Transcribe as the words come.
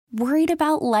Worried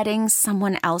about letting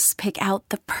someone else pick out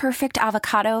the perfect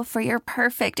avocado for your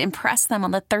perfect impress them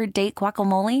on the third date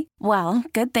guacamole? Well,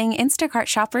 good thing Instacart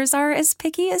shoppers are as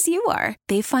picky as you are.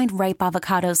 They find ripe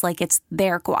avocados like it's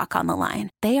their guac on the line.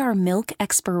 They are milk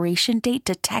expiration date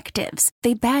detectives.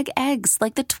 They bag eggs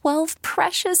like the 12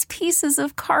 precious pieces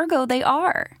of cargo they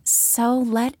are. So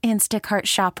let Instacart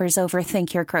shoppers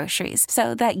overthink your groceries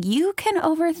so that you can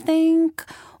overthink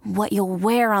what you'll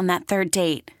wear on that third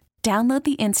date. Download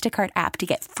the Instacart app to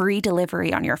get free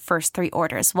delivery on your first 3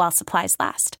 orders while supplies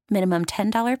last. Minimum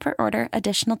 $10 per order.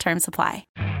 Additional terms apply.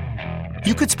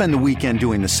 You could spend the weekend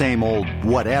doing the same old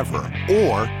whatever,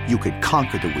 or you could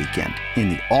conquer the weekend in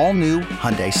the all-new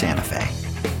Hyundai Santa Fe.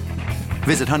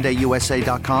 Visit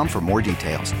HyundaiUSA.com for more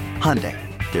details. Hyundai,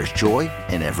 there's joy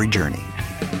in every journey.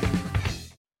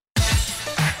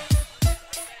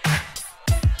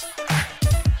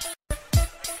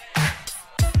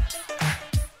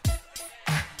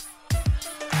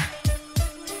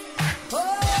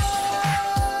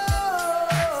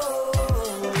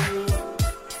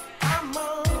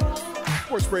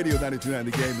 Radio 92.9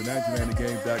 The Game, the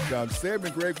 92.9thegame.com. Sam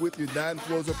and Greg with you. 9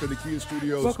 floors up in the Kia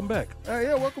Studios. Welcome back.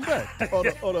 Yeah, welcome back. I'm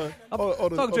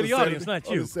talking to the audience, not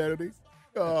you. On Saturdays.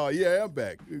 Oh, yeah, I'm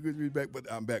back. Good to be back, but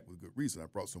I'm back with good reason. I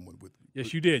brought someone with me.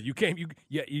 Yes, you did. You came. You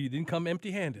didn't come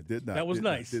empty-handed. Did not. That was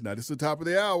nice. Did not. This is the top of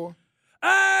the hour.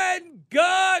 And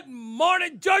good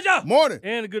morning, Georgia. Morning.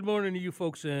 And a good morning to you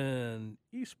folks in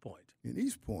East Point. In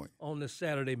East Point. On this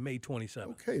Saturday, May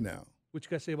 27th. Okay, now. What you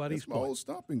got to say about That's East Point? my old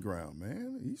stomping ground,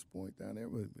 man. East Point down there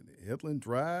with Headland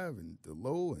Drive and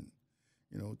DeLoe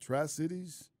and,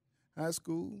 Tri-Cities High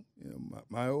School.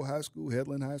 My old high school,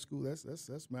 Headland High School. That's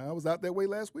I was out that way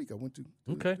last week. I went to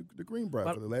the Greenbrier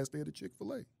for the last day of the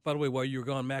Chick-fil-A. By the way, while you were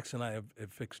gone, Max and I have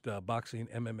fixed boxing,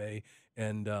 MMA,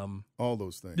 and all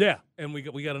those things. Yeah, and we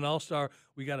got an all-star.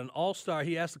 We got an all-star.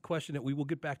 He asked a question that we will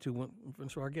get back to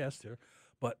for our guest here,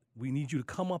 but we need you to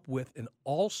come up with an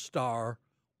all-star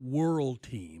world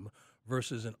team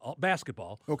versus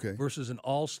basketball versus an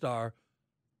all-star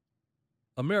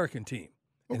American team.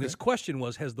 And his question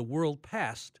was, has the world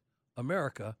passed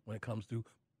America when it comes to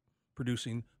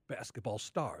producing basketball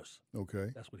stars? Okay.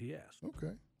 That's what he asked.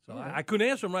 Okay. So I couldn't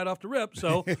answer him right off the rip.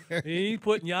 So he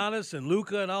put Giannis and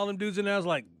Luka and all them dudes in there. I was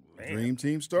like, man. Dream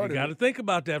Team started it. You got to think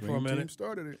about that for a minute. Dream Team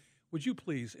started it. Would you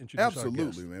please introduce our guest?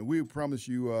 Absolutely, man. We promise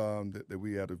you that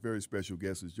we had a very special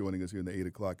guest who's joining us here in the 8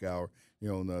 o'clock hour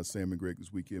on Sam and Greg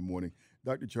this weekend morning.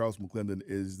 Dr. Charles McClelland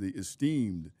is the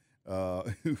esteemed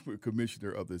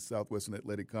commissioner of the Southwestern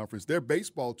Athletic Conference. Their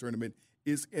baseball tournament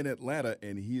is in Atlanta,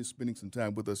 and he is spending some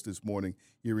time with us this morning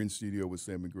here in studio with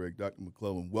Sam and Greg. Dr.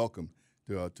 McClelland, welcome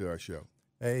to our show.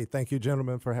 Hey, thank you,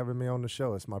 gentlemen, for having me on the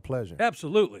show. It's my pleasure.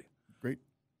 Absolutely. Great.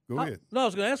 Go ahead. No, I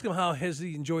was going to ask him how has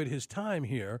he enjoyed his time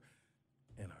here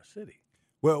in our city.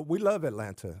 Well, we love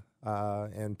Atlanta,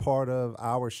 and part of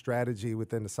our strategy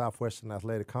within the Southwestern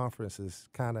Athletic Conference is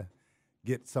kind of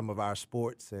get some of our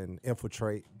sports and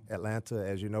infiltrate Atlanta.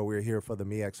 As you know, we're here for the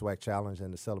SWAC Challenge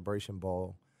and the Celebration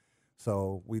Bowl.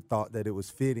 So we thought that it was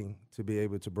fitting to be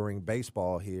able to bring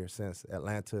baseball here since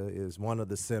Atlanta is one of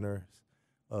the centers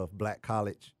of black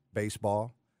college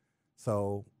baseball.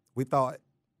 So we thought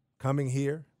coming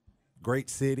here, great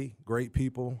city, great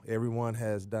people. Everyone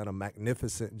has done a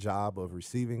magnificent job of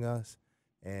receiving us.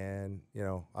 And,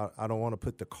 I don't want to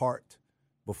put the cart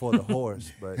before the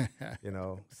horse, but,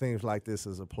 seems like this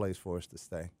is a place for us to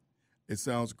stay. It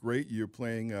sounds great. You're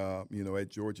playing, at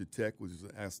Georgia Tech, which is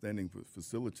an outstanding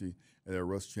facility at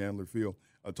Russ Chandler Field.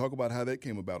 Talk about how that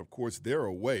came about. Of course, they're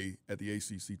away at the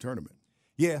ACC tournament.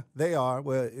 Yeah, they are.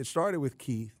 Well, it started with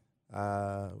Keith,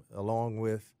 along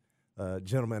with a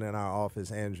gentleman in our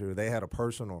office, Andrew. They had a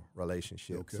personal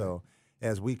relationship. Okay. So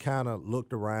as we kind of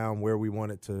looked around where we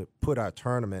wanted to put our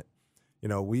tournament,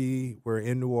 we were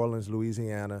in New Orleans,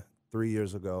 Louisiana 3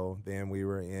 years ago. Then we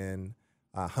were in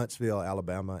Huntsville,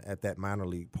 Alabama at that minor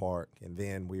league park. And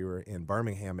then we were in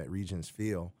Birmingham at Regents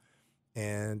Field.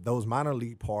 And those minor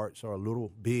league parks are a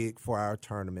little big for our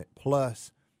tournament.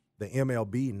 Plus, the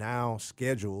MLB now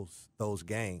schedules those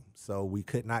games. So we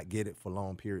could not get it for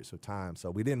long periods of time.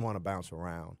 So we didn't want to bounce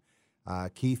around.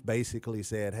 Keith basically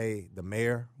said, hey, the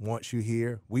mayor wants you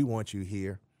here. We want you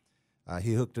here.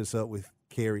 He hooked us up with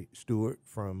Kerry Stewart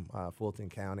from Fulton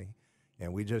County.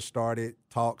 And we just started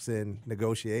talks and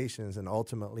negotiations and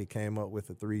ultimately came up with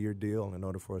a 3-year deal in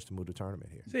order for us to move the tournament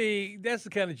here. See, that's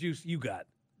the kind of juice you got.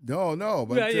 No,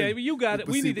 but you got it.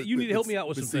 You need to help me out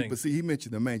with some things. But see, he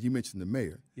mentioned the man. You mentioned the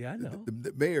mayor. Yeah, I know.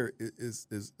 The mayor is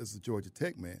a Georgia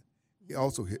Tech man.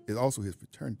 also his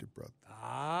fraternity brother.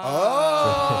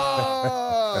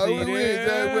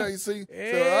 See,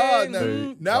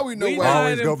 now we know why.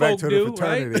 Always go back to the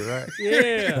fraternity, right?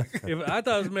 Yeah. I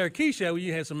thought it was Mary Keisha when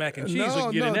you had some mac and cheese, we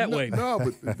could get in that way. No,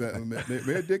 but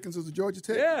Mary Dickens was a Georgia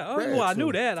Tech. Yeah, grad, well, I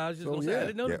knew that. I was just going to say, I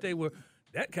didn't know Yeah. that they were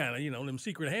that kind of, them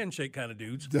secret handshake kind of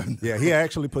dudes. Yeah, he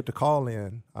actually put the call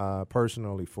in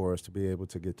personally for us to be able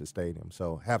to get to stadium.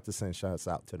 So have to send shots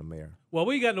out to the mayor. Well,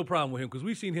 we got no problem with him because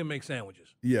we've seen him make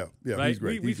sandwiches. Yeah, right? He's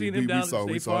great. We've seen him down at the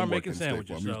State Farm making working at State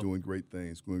sandwiches. Farm. So. He's doing great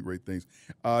things.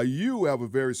 You have a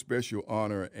very special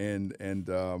honor, and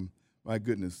my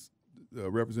goodness,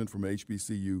 represent from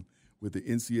HBCU with the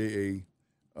NCAA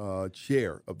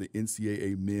chair of the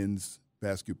NCAA men's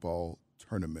basketball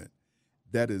tournament.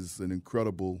 That is an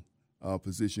incredible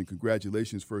position.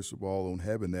 Congratulations, first of all, on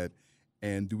having that.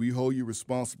 And do we hold you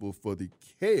responsible for the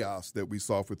chaos that we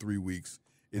saw for 3 weeks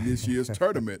in this year's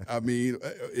tournament? I mean,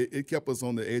 it kept us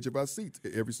on the edge of our seats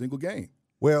every single game.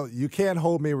 Well, you can't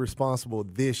hold me responsible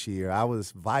this year. I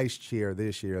was vice chair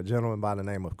this year. A gentleman by the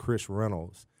name of Chris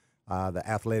Reynolds, the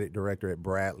athletic director at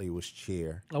Bradley, was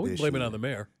chair. Oh, we can blame it on the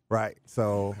mayor. Right.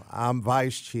 So I'm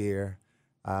vice chair.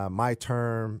 My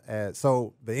term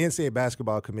so the NCAA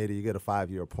basketball committee, you get a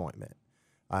 5-year appointment.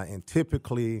 And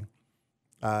typically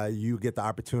you get the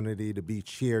opportunity to be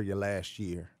chair your last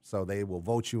year. So they will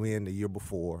vote you in the year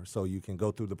before so you can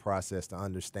go through the process to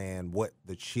understand what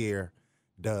the chair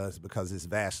does, because it's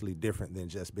vastly different than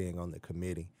just being on the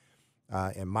committee.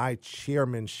 And my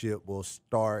chairmanship will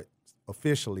start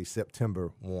officially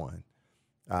September 1.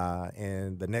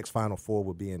 And the next Final Four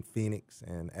will be in Phoenix.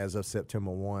 And as of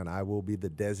September 1, I will be the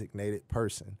designated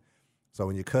person. So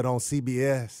when you cut on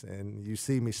CBS and you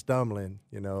see me stumbling,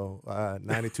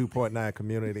 92.9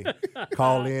 community,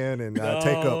 call in and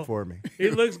take up for me.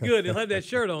 It looks good. He'll have that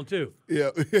shirt on, too.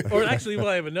 Yeah. Or actually, we'll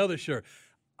have another shirt.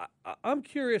 I'm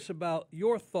curious about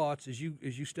your thoughts as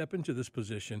you step into this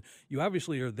position. You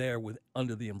obviously are there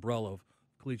under the umbrella of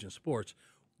collegiate sports.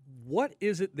 What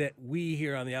is it that we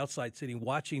here on the outside sitting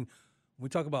watching, when we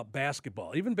talk about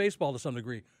basketball, even baseball to some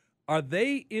degree, are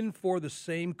they in for the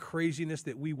same craziness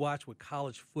that we watch with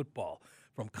college football,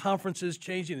 from conferences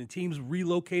changing and teams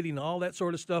relocating and all that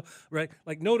sort of stuff, right?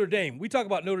 Like Notre Dame. We talk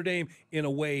about Notre Dame in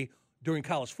a way during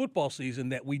college football season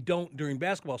that we don't during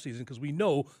basketball season because we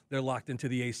know they're locked into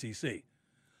the ACC.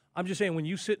 I'm just saying, when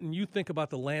you sit and you think about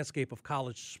the landscape of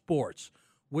college sports,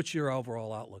 what's your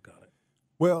overall outlook on it?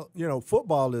 Well,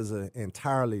 football is an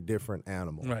entirely different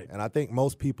animal. Right. And I think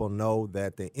most people know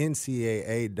that the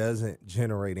NCAA doesn't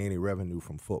generate any revenue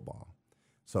from football.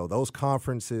 So those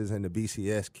conferences and the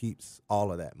BCS keeps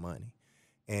all of that money.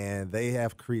 And they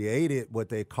have created what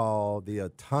they call the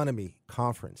autonomy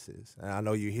conferences. And I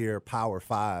know you hear Power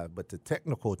 5, but the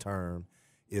technical term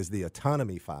is the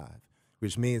autonomy 5,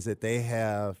 which means that they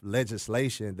have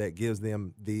legislation that gives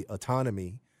them the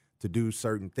autonomy to do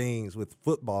certain things with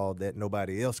football that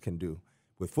nobody else can do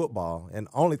with football. And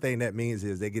the only thing that means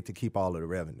is they get to keep all of the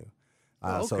revenue.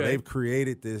 So they've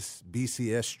created this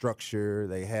BCS structure.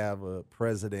 They have a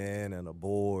president and a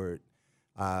board.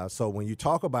 So when you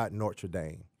talk about Notre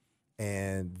Dame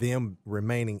and them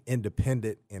remaining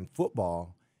independent in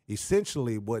football,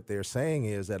 essentially what they're saying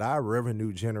is that our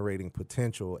revenue-generating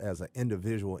potential as an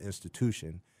individual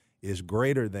institution is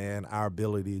greater than our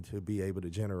ability to be able to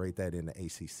generate that in the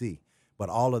ACC. But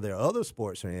all of their other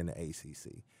sports are in the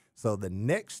ACC. So the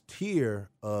next tier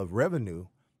of revenue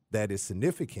that is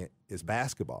significant is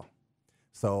basketball.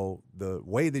 So the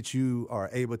way that you are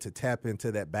able to tap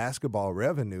into that basketball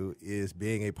revenue is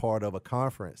being a part of a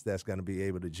conference that's going to be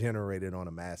able to generate it on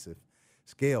a massive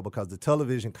scale, because the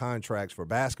television contracts for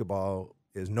basketball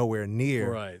is nowhere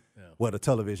near what a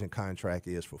television contract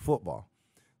is for football.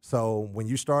 So when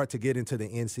you start to get into the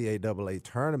NCAA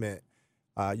tournament,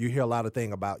 you hear a lot of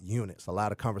things about units, a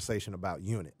lot of conversation about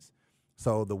units.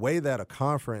 So the way that a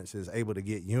conference is able to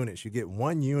get units, you get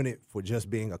 1 unit for just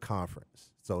being a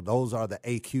conference. So those are the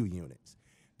AQ units.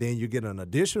 Then you get an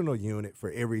additional unit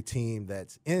for every team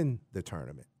that's in the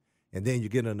tournament. And then you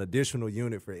get an additional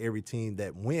unit for every team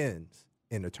that wins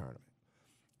in the tournament.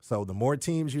 So the more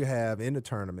teams you have in the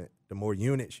tournament, the more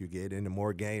units you get and the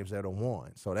more games that are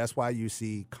won. So that's why you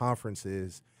see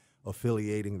conferences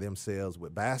affiliating themselves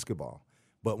with basketball.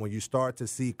 But when you start to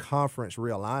see conference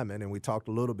realignment, and we talked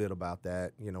a little bit about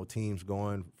that, teams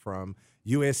going from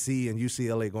USC and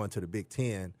UCLA going to the Big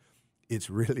Ten, it's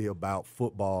really about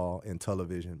football and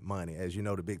television money. As you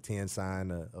know, the Big Ten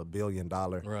signed a $1 billion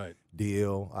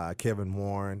deal. Kevin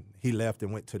Warren, he left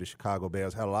and went to the Chicago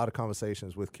Bears. Had a lot of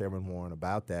conversations with Kevin Warren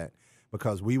about that,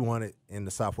 because we wanted in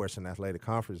the Southwestern Athletic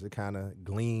Conference to kind of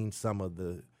glean some of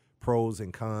the pros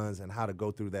and cons and how to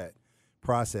go through that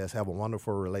process, have a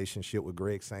wonderful relationship with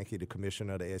Greg Sankey, the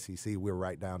commissioner of the SEC. We're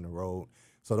right down the road.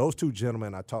 So those two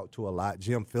gentlemen I talk to a lot.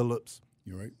 Jim Phillips.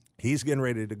 You're right. He's getting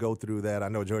ready to go through that. I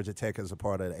know Georgia Tech is a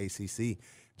part of the ACC.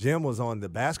 Jim was on the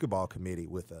basketball committee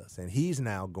with us, and he's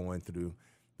now going through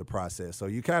the process. So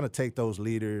you kind of take those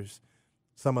leaders,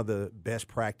 some of the best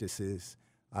practices,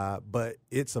 but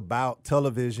it's about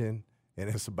television and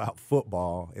it's about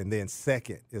football. And then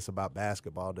second, it's about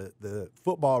basketball. The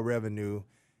football revenue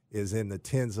is in the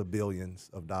tens of billions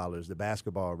of dollars. The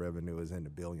basketball revenue is in the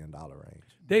 $1 billion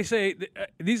range. They say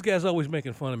these guys always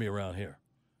making fun of me around here,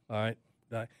 all right?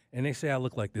 And they say I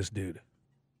look like this dude.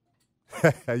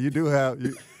 You do have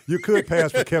you could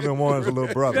pass for Kevin Warren's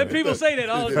little brother. People say that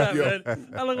all the time,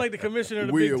 man. I look like the commissioner of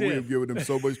the Big Ten. We have given them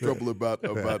so much trouble about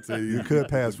saying you could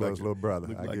pass for his little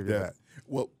brother. I like give you that.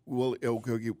 Well,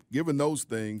 okay, given those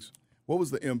things, what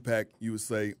was the impact you would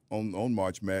say on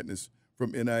March Madness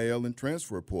from NIL and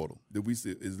transfer portal? Did we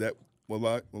see? Is that a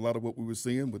lot of what we were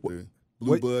seeing with the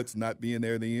Blue Bucks not being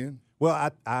there in the end?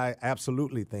 Well, I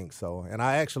absolutely think so. And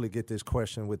I actually get this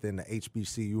question within the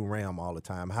HBCU realm all the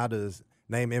time. How does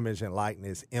name, image, and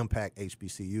likeness impact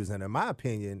HBCUs? And in my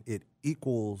opinion, it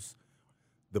equals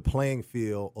the playing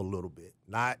field a little bit.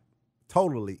 Not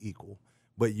totally equal,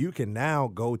 but you can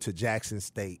now go to Jackson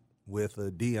State with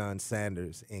a Deion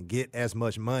Sanders and get as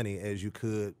much money as you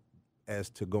could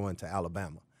as to going to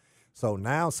Alabama. So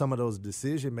now some of those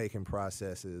decision-making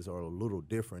processes are a little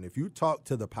different. If you talk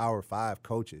to the Power 5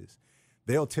 coaches,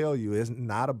 they'll tell you it's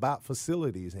not about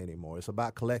facilities anymore. It's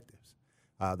about collectives.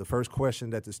 The first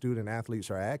question that the student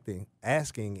athletes are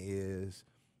asking is,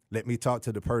 let me talk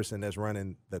to the person that's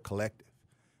running the collective.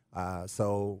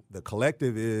 So the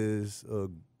collective is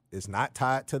not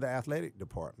tied to the athletic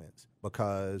departments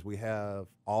because we have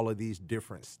all of these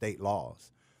different state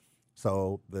laws.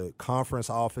 So the conference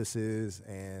offices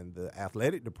and the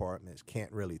athletic departments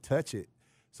can't really touch it.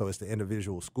 So it's the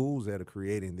individual schools that are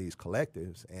creating these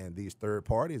collectives, and these third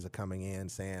parties are coming in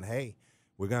saying, hey,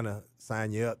 we're going to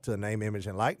sign you up to a name, image,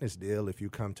 and likeness deal if you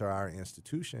come to our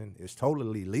institution. It's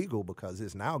totally legal because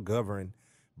it's now governed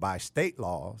by state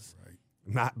laws, right,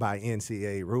 not by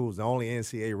NCAA rules. The only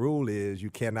NCAA rule is you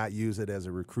cannot use it as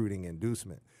a recruiting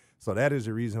inducement. So that is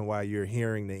the reason why you're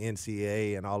hearing the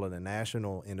NCAA and all of the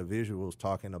national individuals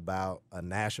talking about a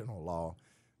national law,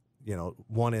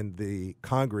 wanting the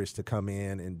Congress to come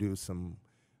in and do some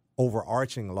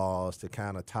overarching laws to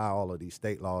kind of tie all of these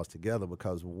state laws together,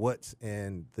 because what's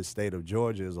in the state of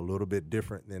Georgia is a little bit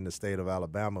different than the state of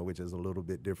Alabama, which is a little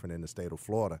bit different in the state of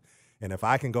Florida. And if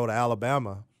I can go to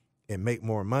Alabama and make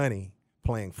more money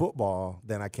playing football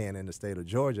than I can in the state of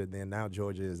Georgia, then now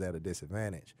Georgia is at a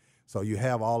disadvantage. So you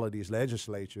have all of these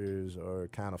legislatures are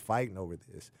kind of fighting over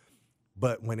this.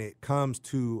 But when it comes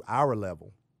to our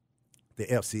level, the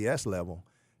FCS level,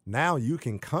 now you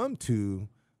can come to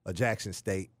a Jackson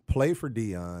State, play for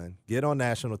Deion, get on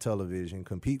national television,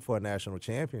 compete for a national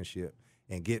championship,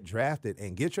 and get drafted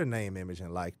and get your name, image,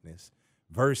 and likeness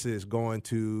versus going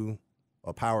to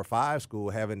a Power 5 school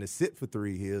having to sit for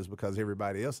 3 years because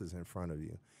everybody else is in front of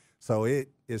you. So it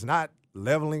is not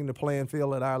leveling the playing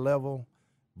field at our level.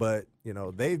 But,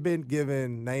 they've been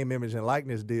given name, image, and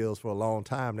likeness deals for a long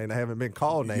time. They haven't been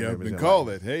called name, image, and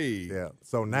likeness. Hey. Yeah.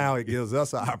 So now it gives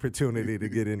us an opportunity to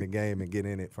get in the game and get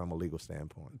in it from a legal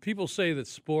standpoint. People say that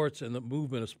sports and the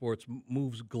movement of sports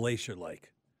moves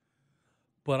glacier-like.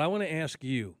 But I want to ask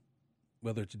you,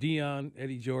 whether it's Deion,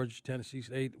 Eddie George, Tennessee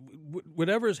State,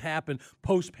 whatever has happened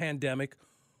post-pandemic,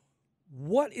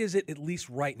 what is it, at least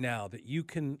right now, that you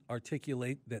can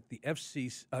articulate that the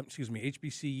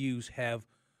HBCUs have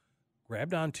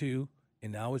grabbed onto,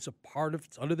 and now it's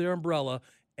it's under their umbrella,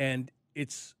 and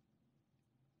it's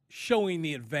showing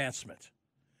the advancement?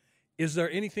 Is there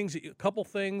a couple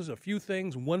things, a few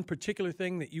things, one particular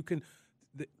thing that you can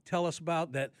tell us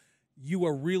about that you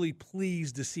are really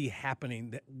pleased to see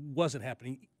happening that wasn't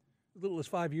happening as little as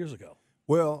 5 years ago?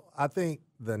 Well, I think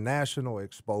the national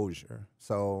exposure.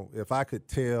 So if I could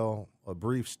tell a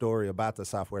brief story about the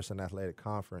Southwestern Athletic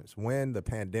Conference, when the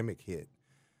pandemic hit,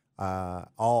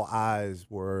 all eyes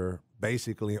were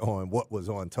basically on what was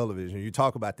on television. You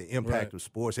talk about the impact of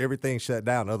sports. Everything shut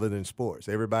down other than sports.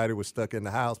 Everybody was stuck in the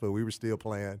house, but we were still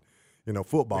playing,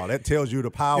 football. That tells you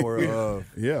the power of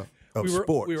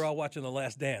sports. We were all watching The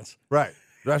Last Dance. Right.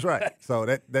 That's right. So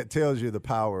that tells you the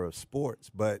power of sports.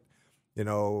 But,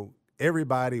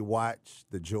 everybody watched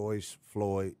the George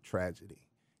Floyd tragedy.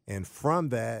 And from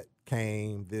that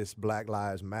came this Black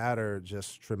Lives Matter,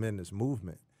 just tremendous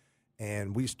movement.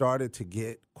 And we started to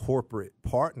get corporate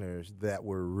partners that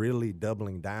were really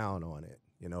doubling down on it.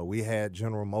 We had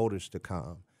General Motors to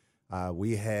come.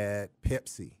 We had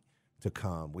Pepsi to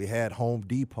come. We had Home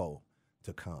Depot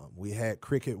to come. We had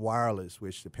Cricket Wireless,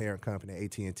 which the parent company,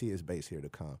 AT&T, is based here, to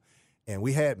come. And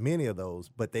we had many of those,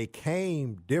 but they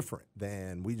came different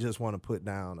than we just want to put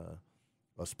down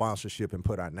a sponsorship and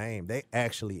put our name. They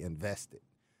actually invested.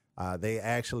 They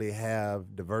actually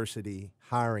have diversity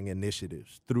hiring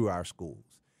initiatives through our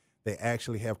schools. They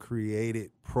actually have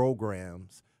created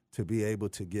programs to be able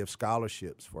to give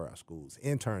scholarships for our schools,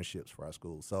 internships for our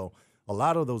schools. So a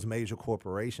lot of those major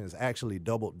corporations actually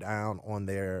doubled down on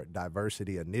their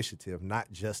diversity initiative,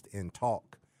 not just in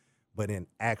talk, but in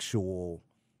actual,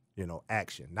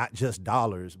 action. Not just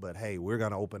dollars, but, hey, we're going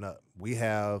to open up. We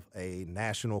have a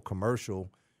national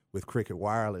commercial with Cricket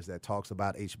Wireless that talks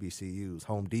about HBCUs,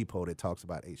 Home Depot that talks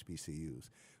about HBCUs.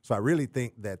 So I really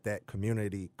think that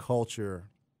community culture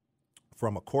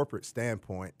from a corporate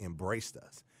standpoint embraced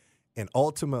us. And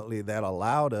ultimately that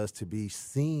allowed us to be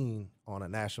seen on a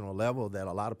national level that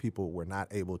a lot of people were not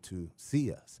able to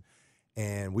see us.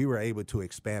 And we were able to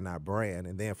expand our brand.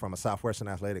 And then from a Southwestern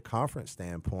Athletic Conference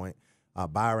standpoint,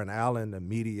 Byron Allen, the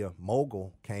media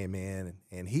mogul, came in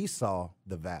and he saw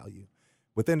the value.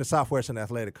 Within the Southwestern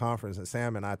Athletic Conference, and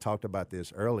Sam and I talked about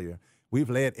this earlier, we've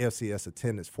led FCS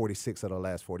attendance 46 of the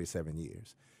last 47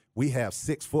 years. We have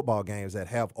 6 football games that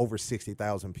have over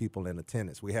 60,000 people in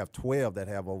attendance. We have 12 that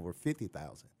have over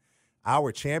 50,000.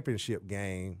 Our championship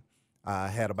game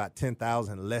had about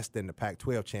 10,000 less than the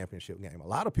Pac-12 championship game. A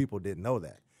lot of people didn't know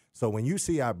that. So when you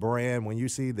see our brand, when you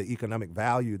see the economic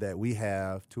value that we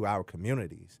have to our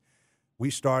communities, we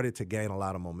started to gain a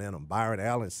lot of momentum. Byron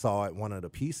Allen saw it, wanted a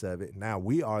piece of it. Now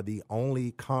we are the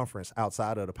only conference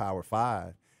outside of the Power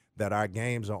Five that our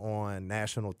games are on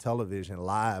national television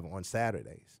live on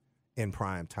Saturdays in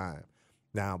prime time.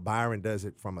 Now, Byron does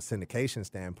it from a syndication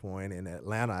standpoint. In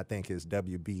Atlanta, I think it's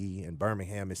WB, and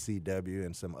Birmingham is CW,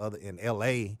 and some other. In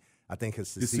L.A., I think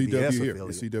it's the CBS affiliate.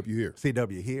 It's CW here.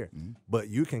 CW here. Mm-hmm. But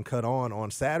you can cut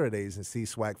on Saturdays and see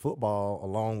SWAC football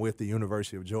along with the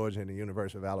University of Georgia and the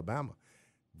University of Alabama.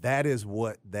 That is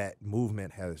what that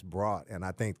movement has brought, and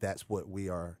I think that's what we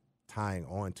are tying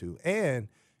on to. And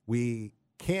we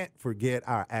can't forget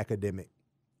our academic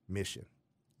mission.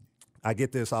 I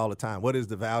get this all the time. What is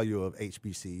the value of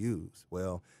HBCUs?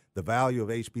 Well, the value of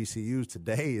HBCUs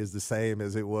today is the same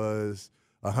as it was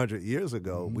 100 years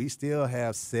ago. Mm-hmm. We still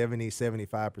have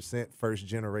 75%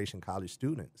 first-generation college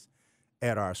students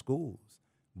at our schools.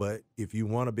 But if you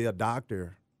want to be a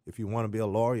doctor, if you want to be a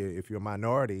lawyer, if you're a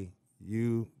minority,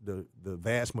 the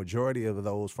vast majority of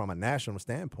those from a national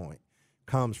standpoint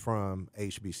comes from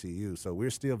HBCU. So we're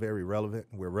still very relevant.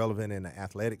 We're relevant in the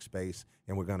athletic space,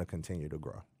 and we're going to continue to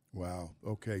grow. Wow.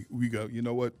 Okay. You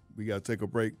know what? We got to take a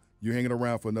break. You're hanging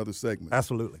around for another segment.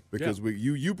 Absolutely. Because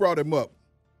you brought him up,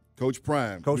 Coach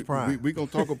Prime. Coach Prime. We're gonna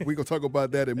talk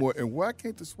about that and more. And why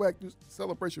can't the SWAC do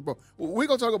Celebration Bowl? We're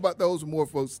gonna talk about those more,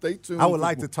 folks. Stay tuned. I would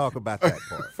like to talk about that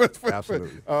part.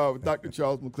 Absolutely. Dr.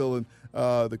 Charles McClelland,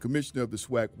 the commissioner of the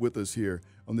SWAC, with us here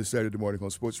on this Saturday morning on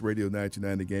Sports Radio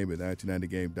 929 The Game at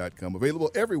 929thegame.com.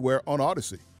 Available everywhere on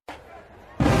Odyssey.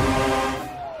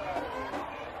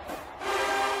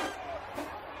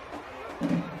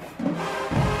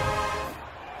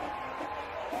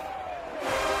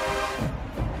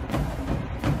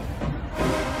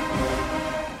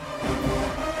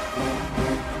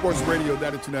 Sports Radio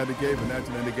 929 The Game and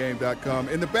 929thegame.com.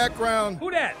 In the background, who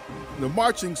that? The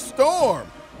Marching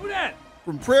Storm. Who that?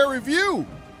 From Prairie View.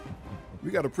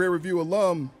 We got a Prairie View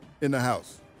alum in the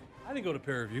house. I didn't go to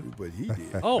Prairie View. But he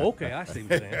did. Oh, okay. I see what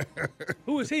you're saying.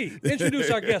 Who is he? Introduce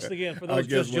our guest again for those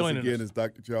just joining us. Our guest once again is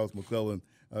Dr. Charles McClelland,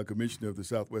 commissioner of the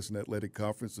Southwestern Athletic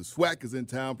Conference. The SWAC is in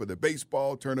town for the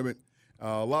baseball tournament.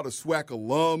 A lot of SWAC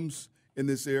alums in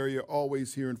this area,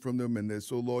 always hearing from them, and they're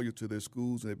so loyal to their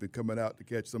schools, and they've been coming out to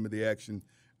catch some of the action.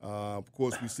 Of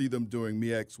course, we see them during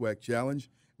MEAC SWAC Challenge.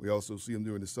 We also see them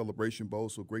during the Celebration Bowl,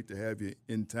 so great to have you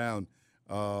in town.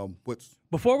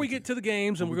 Before we get to the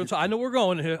games, and we're going to talk, I know we're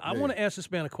going here, I want to ask this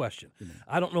man a question.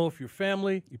 I don't know if your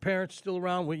family, your parents still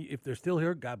around. If they're still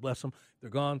here, God bless them. If they're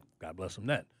gone, God bless them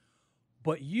then.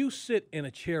 But you sit in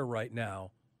a chair right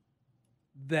now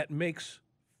that makes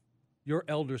your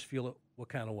elders feel what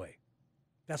kind of way?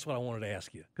 That's what I wanted to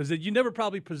ask you, because you never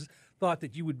probably thought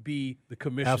that you would be the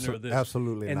commissioner of this.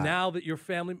 Absolutely and not. Now that your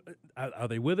family, are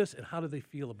they with us, and how do they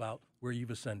feel about where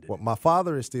you've ascended? Well, my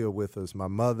father is still with us. My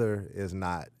mother is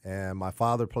not. And my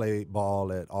father played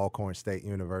ball at Alcorn State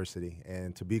University.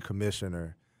 And to be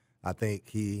commissioner, I think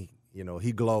he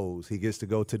glows. He gets to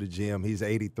go to the gym. He's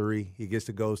 83. He gets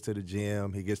to go to the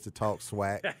gym. He gets to talk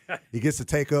SWAC. He gets to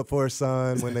take up for his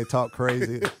son when they talk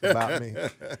crazy about me.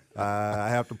 I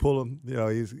have to pull him.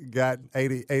 He's got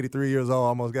 83 years old,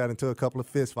 almost got into a couple of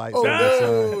fist fights. Oh,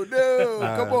 no.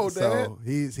 Come on, Dad. So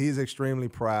he's extremely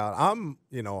proud. I'm,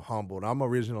 humbled. I'm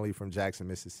originally from Jackson,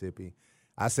 Mississippi.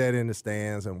 I sat in the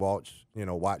stands and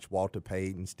watched Walter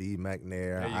Payton, Steve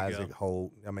McNair, Isaac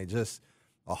Holt. I mean, just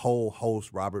a whole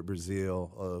host, Robert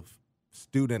Brazile, of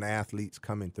student athletes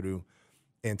coming through.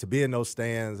 And to be in those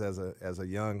stands as a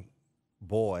young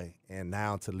boy and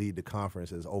now to lead the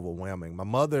conference is overwhelming. My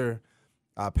mother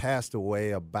passed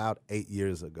away about 8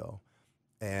 years ago.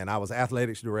 And I was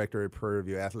athletics director at Prairie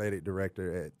View, athletic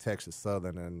director at Texas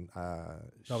Southern, and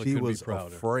she was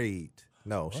afraid.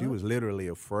 No, she was literally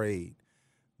afraid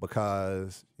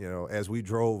because, as we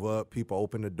drove up, people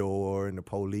opened the door and the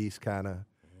police kind of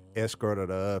escorted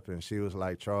her up, and she was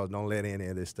like, Charles, don't let any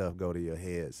of this stuff go to your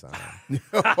head, son.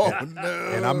 Oh,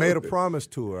 no. And I made a promise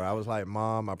to her. I was like,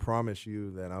 Mom, I promise you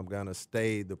that I'm going to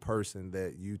stay the person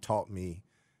that you taught me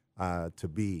to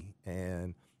be.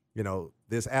 And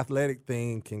this athletic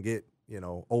thing can get,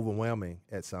 overwhelming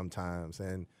at sometimes.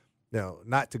 And,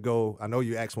 not to go, I know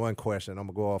you asked one question. I'm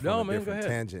going to go off on a different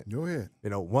tangent. Go ahead.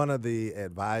 One of the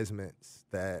advisements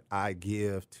that I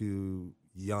give to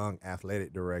young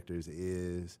athletic directors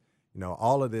is,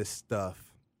 all of this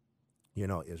stuff,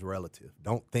 is relative.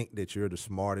 Don't think that you're the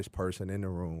smartest person in the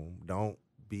room. Don't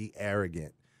be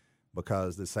arrogant,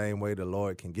 because the same way the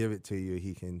Lord can give it to you,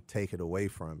 he can take it away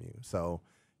from you. So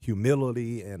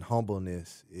humility and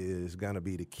humbleness is going to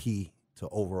be the key to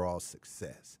overall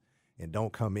success. And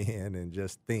don't come in and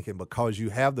just thinking because you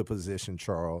have the position,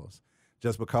 Charles,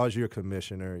 just because you're a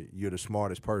commissioner, you're the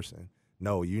smartest person.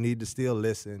 No, you need to still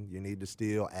listen, you need to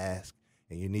still ask,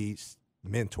 and you need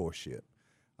mentorship.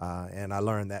 And I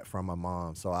learned that from my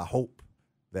mom. So I hope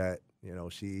that,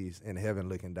 she's in heaven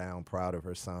looking down proud of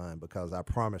her son, because I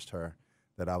promised her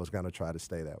that I was going to try to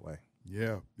stay that way.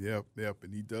 Yeah.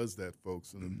 And he does that,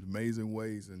 folks, in amazing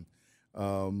ways. And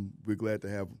we're glad to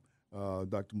have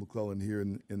Dr. McClelland here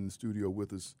in the studio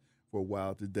with us for a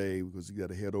while today, because he got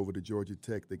to head over to Georgia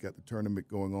Tech. They got the tournament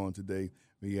going on today.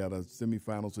 We got a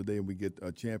semifinals today, and we get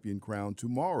a champion crowned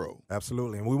tomorrow.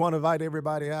 Absolutely. And we want to invite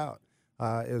everybody out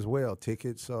as well.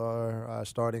 Tickets are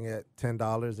starting at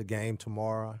 $10 a game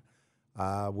tomorrow.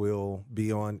 We'll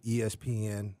be on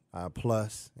ESPN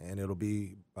Plus, and it'll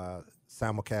be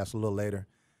simulcast a little later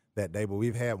that day. But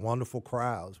we've had wonderful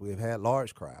crowds. We've had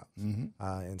large crowds.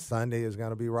 And Sunday is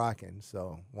going to be rocking.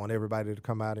 So want everybody to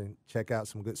come out and check out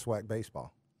some good SWAC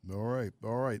baseball. All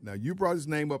right. Now, you brought his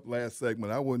name up last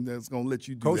segment. I wasn't going to let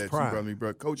you do Coach that.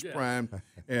 Prime. Coach Prime,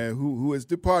 and who has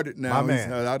departed now. My man.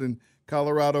 He's out in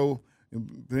Colorado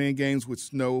playing games with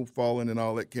snow falling and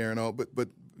all that carrying on. But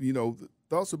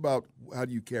thoughts about how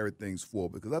do you carry things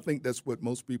forward? Because I think that's what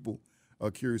most people are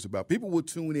curious about. People will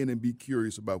tune in and be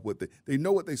curious about what they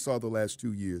know what they saw the last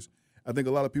 2 years. I think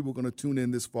a lot of people are going to tune in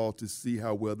this fall to see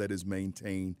how well that is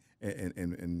maintained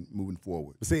and moving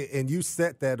forward. See, and you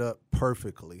set that up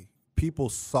perfectly. People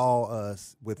saw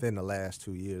us within the last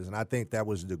 2 years, and I think that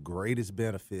was the greatest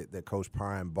benefit that Coach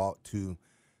Prime brought to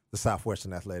the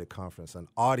Southwestern Athletic Conference, an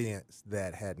audience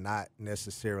that had not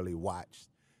necessarily watched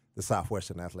the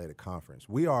Southwestern Athletic Conference.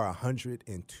 We are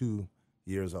 102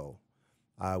 years old.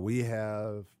 We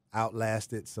have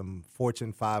outlasted some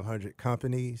Fortune 500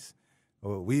 companies.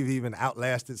 We've even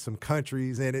outlasted some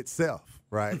countries in itself,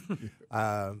 right?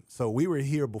 So we were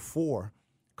here before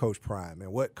Coach Prime.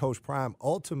 And what Coach Prime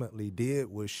ultimately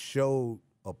did was show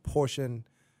a portion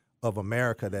of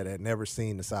America that had never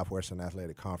seen the Southwestern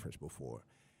Athletic Conference before.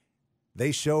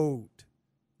 They showed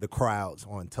the crowds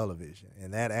on television,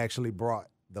 and that actually brought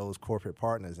those corporate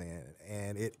partners in,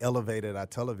 and it elevated our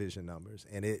television numbers,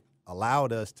 and it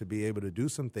allowed us to be able to do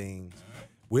some things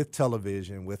with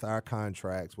television, with our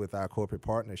contracts, with our corporate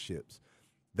partnerships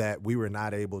that we were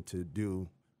not able to do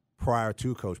prior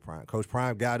to Coach Prime. Coach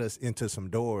Prime got us into some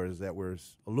doors that were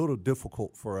a little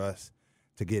difficult for us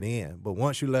to get in. But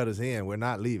once you let us in, we're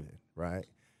not leaving, right?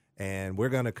 And we're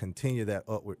going to continue that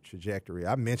upward trajectory.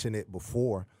 I mentioned it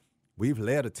before. We've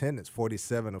led attendance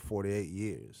 47 of 48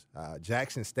 years.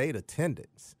 Jackson State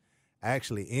attendance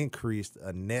actually increased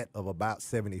a net of about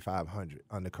 7,500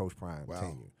 under Coach Prime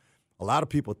tenure. A lot of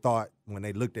people thought when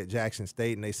they looked at Jackson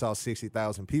State and they saw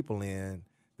 60,000 people in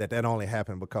that only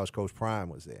happened because Coach Prime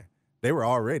was there. They were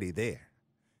already there.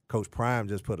 Coach Prime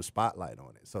just put a spotlight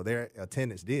on it. So their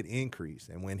attendance did increase.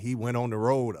 And when he went on the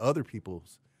road, other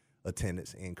people's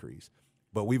attendance increased.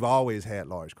 But we've always had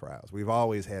large crowds. We've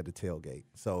always had the tailgate.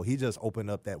 So he just opened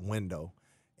up that window.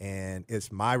 And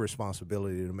it's my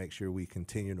responsibility to make sure we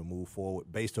continue to move forward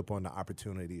based upon the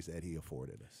opportunities that he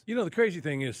afforded us. You know, the crazy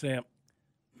thing is, Sam,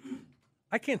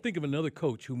 I can't think of another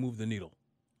coach who moved the needle.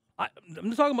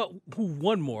 I'm talking about who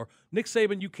won more. Nick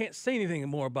Saban, you can't say anything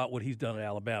more about what he's done at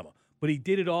Alabama. but he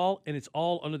did it all, and it's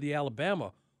all under the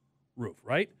Alabama roof,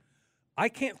 right? I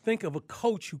can't think of a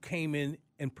coach who came in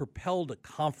and propelled a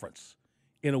conference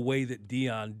in a way that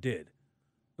Deion did.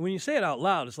 And when you say it out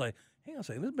loud, it's like, hang on a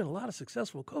second, there's been a lot of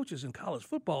successful coaches in college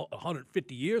football,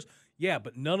 150 years. Yeah,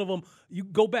 but none of them, you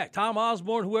go back, Tom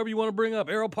Osborne, whoever you want to bring up,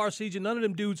 Errol Parsegian, none of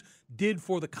them dudes did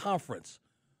for the conference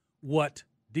what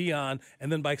Deion,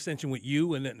 and then by extension with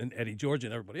you and Eddie George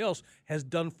and everybody else, has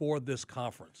done for this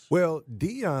conference. Well,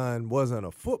 Deion wasn't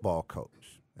a football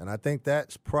coach, and I think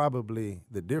that's probably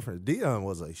the difference. Deion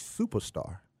was a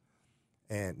superstar,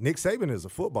 and Nick Saban is a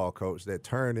football coach that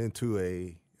turned into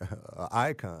a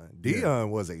icon. Deion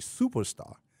was a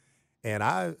superstar. And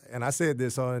I said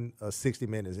this on a 60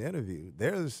 Minutes interview.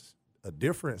 There's a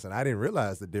difference, and I didn't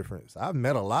realize the difference. I've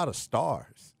met a lot of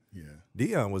stars. Yeah.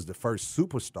 Deion was the first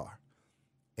superstar.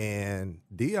 And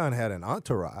Deion had an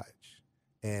entourage.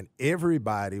 And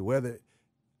everybody,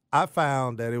 I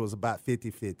found that it was about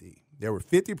 50-50. There were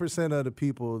 50% of the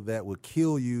people that would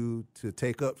kill you to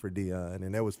take up for Deion,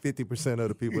 and there was 50% of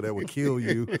the people that would kill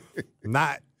you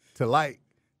not to like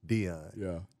Deion.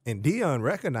 Yeah. And Deion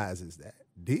recognizes that.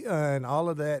 Deion, all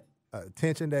of that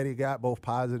attention that he got, both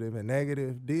positive and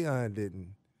negative, Deion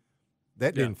didn't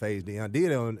phase Deion.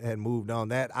 Deion had moved on.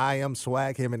 That I am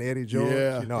SWAC, him and Eddie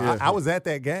George. I was at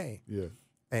that game. Yeah.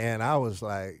 And I was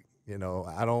like,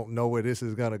 I don't know where this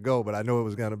is going to go, but I know it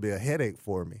was going to be a headache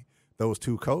for me, those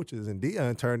two coaches. And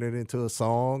Deion turned it into a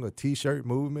song, a T-shirt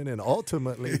movement, and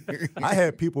ultimately I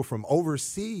had people from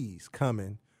overseas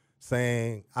coming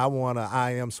saying, I want an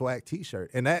I am SWAC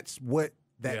T-shirt. And that's what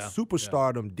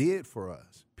superstardom did for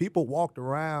us. People walked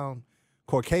around,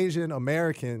 Caucasian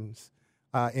Americans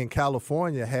in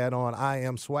California had on I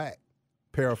am SWAC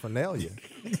paraphernalia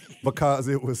because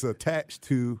it was attached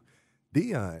to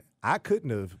Deion. I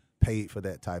couldn't have paid for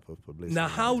that type of publicity. Now,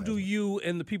 how do you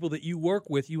and the people that you work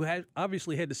with, you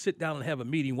obviously had to sit down and have a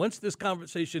meeting. Once this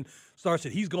conversation starts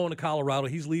that he's going to Colorado,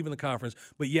 he's leaving the conference,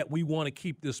 but yet we want to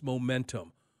keep this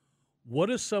momentum. What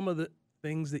are some of the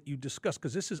things that you discuss?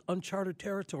 Because this is uncharted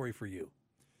territory for you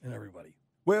and everybody.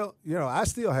 Well, I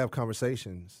still have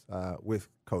conversations with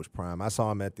Coach Prime. I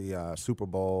saw him at the Super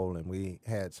Bowl, and we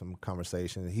had some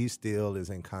conversations. He still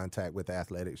is in contact with the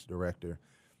athletics director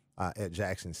at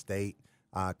Jackson State.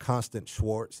 Constance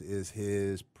Schwartz is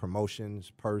his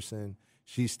promotions person.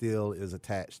 She still is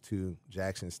attached to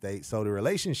Jackson State. So the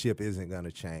relationship isn't going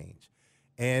to change.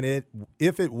 And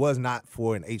if it was not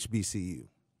for an HBCU,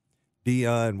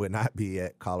 Deion would not be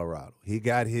at Colorado. He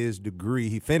got his degree.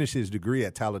 He finished his degree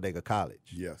at Talladega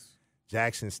College. Yes.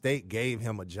 Jackson State gave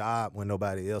him a job when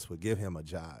nobody else would give him a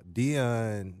job.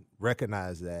 Deion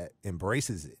recognized that,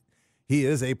 embraces it. He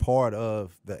is a part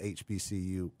of the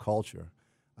HBCU culture.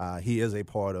 He is a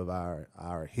part of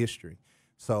our history.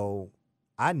 So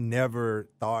I never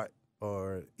thought,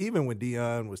 or even when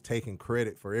Deion was taking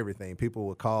credit for everything, people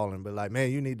would call and be like,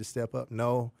 man, you need to step up.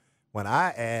 No, when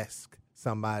I ask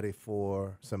somebody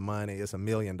for some money, it's $1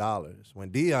 million.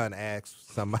 When Deion asks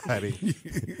somebody,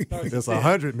 it's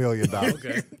 $100 million.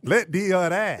 Okay. Let Deion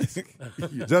ask,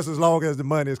 just as long as the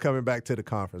money is coming back to the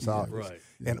conference office. Right.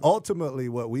 And ultimately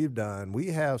what we've done, we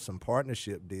have some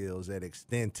partnership deals that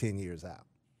extend 10 years out.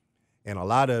 And a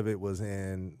lot of it was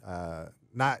in,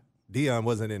 Deion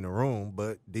wasn't in the room,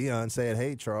 but Deion said,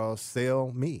 hey, Charles,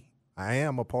 sell me. I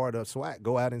am a part of SWAC.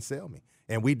 Go out and sell me.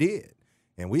 And we did.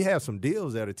 And we have some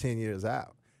deals that are 10 years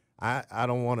out. I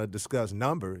don't want to discuss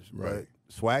numbers, right,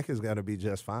 but SWAC is going to be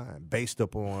just fine based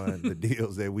upon the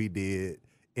deals that we did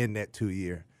in that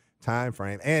 2-year time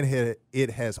frame. And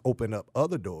it has opened up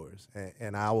other doors.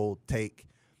 And I will take,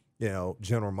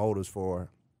 General Motors for,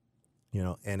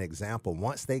 an example.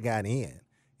 Once they got in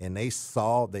and they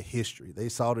saw the history, they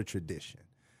saw the tradition,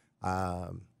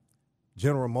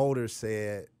 General Motors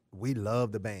said, we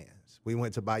love the bands. We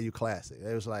went to Bayou Classic.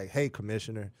 It was like, hey,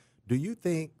 Commissioner, do you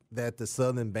think that the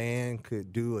Southern Band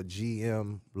could do a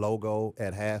GM logo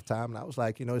at halftime? And I was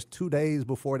like, it's 2 days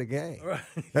before the game. Right.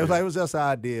 It was just an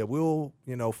idea. We'll,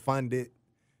 fund it,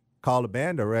 call the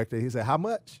band director. He said, how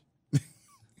much?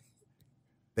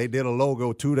 They did a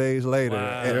logo 2 days later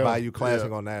at Bayou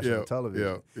Classic on national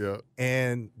television. Yeah.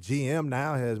 And GM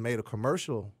now has made a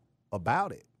commercial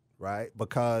about it, right?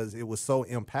 Because it was so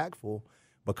impactful,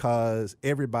 because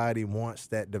everybody wants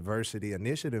that diversity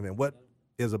initiative. And what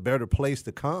is a better place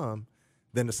to come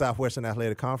than the Southwestern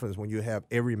Athletic Conference when you have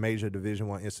every major Division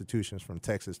I institutions from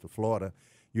Texas to Florida?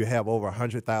 You have over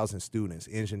 100,000 students,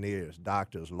 engineers,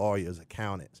 doctors, lawyers,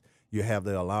 accountants. You have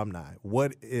the alumni.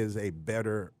 What is a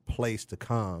better place to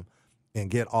come and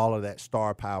get all of that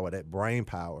star power, that brain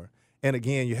power, And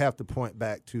again, you have to point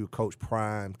back to Coach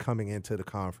Prime coming into the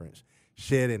conference,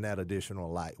 shedding that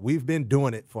additional light. We've been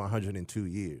doing it for 102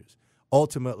 years.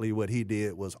 Ultimately, what he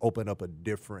did was open up a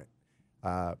different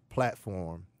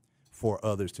platform for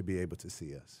others to be able to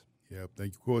see us. Yeah,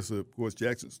 thank you. Of course,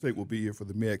 Jackson State will be here for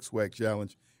the MEAC SWAC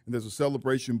Challenge. And there's a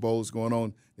celebration bowl that's going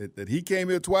on that he came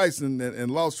here twice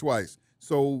and lost twice.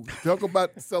 So talk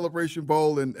about the Celebration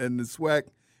Bowl and the SWAC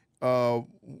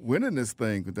winning this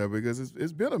thing, because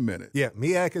it's been a minute. Yeah,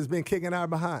 MEAC has been kicking our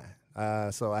behind.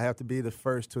 So I have to be the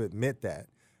first to admit that.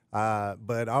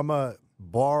 But I'm going to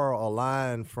borrow a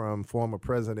line from former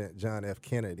President John F.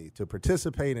 Kennedy. To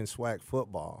participate in SWAC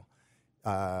football,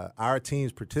 our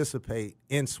teams participate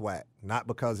in SWAC, not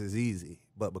because it's easy,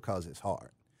 but because it's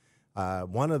hard.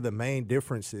 One of the main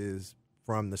differences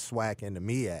from the SWAC and the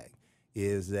MEAC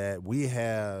is that we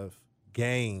have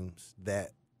games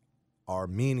that are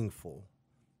meaningful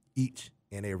each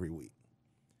and every week.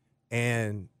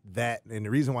 And the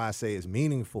reason why I say it's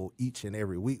meaningful each and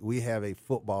every week, we have a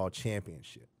football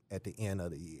championship at the end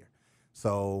of the year.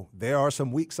 So there are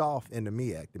some weeks off in the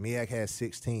MEAC. The MEAC has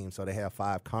 6 teams, so they have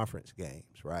 5 conference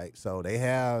games, right? So they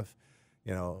have,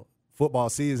 football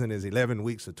season is 11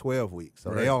 weeks or 12 weeks,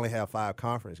 so They only have 5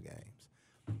 conference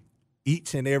games.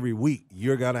 Each and every week,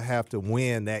 you're going to have to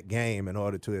win that game in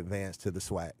order to advance to the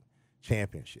SWAC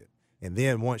championship. And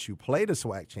then once you play the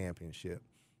SWAC championship,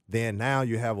 then now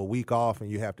you have a week off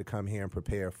and you have to come here and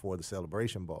prepare for the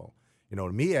Celebration Bowl. The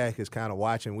MEAC is kind of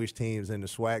watching which teams in the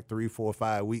SWAC 3, 4,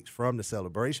 5 weeks from the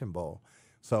Celebration Bowl.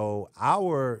 So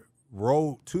our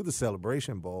road to the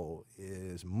Celebration Bowl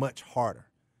is much harder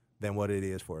than what it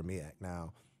is for a MEAC.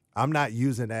 Now, I'm not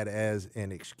using that as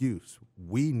an excuse.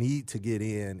 We need to get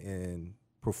in and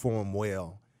perform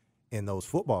well in those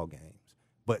football games.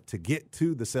 But to get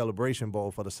to the Celebration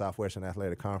Bowl for the Southwestern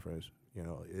Athletic Conference,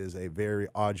 is a very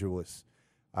arduous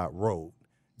road.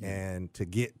 And to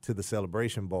get to the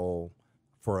Celebration Bowl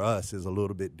for us is a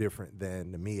little bit different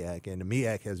than the MEAC. And the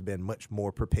MEAC has been much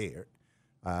more prepared,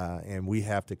 and we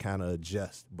have to kind of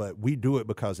adjust. But we do it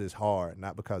because it's hard,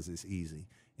 not because it's easy.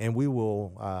 And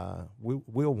we'll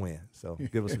win. So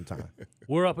give us some time.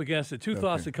 We're up against it. Two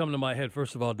thoughts that come to my head.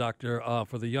 First of all, Doctor,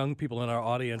 for the young people in our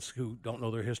audience who don't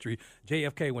know their history,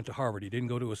 JFK went to Harvard. He didn't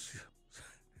go to a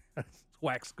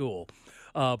SWAC school.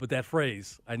 But that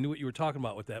phrase, I knew what you were talking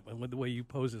about with that. And the way you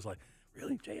posed is like,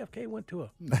 really? JFK went to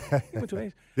a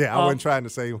Yeah, I wasn't trying to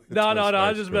say. No, I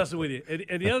was just messing with you.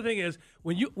 And the other thing is,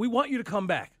 we want you to come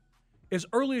back as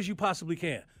early as you possibly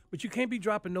can. But you can't be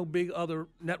dropping no big other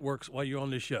networks while you're on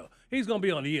this show. He's going to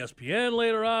be on ESPN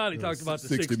later on. He talked about the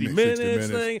 60 minutes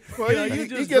thing. Well,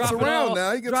 he gets around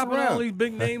now. He gets dropping around. all these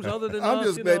big names other than I'm us,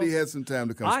 just glad he had some time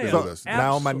to come spend with us.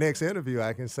 Now on my next interview,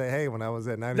 I can say, hey, when I was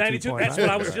at 92.9. That's what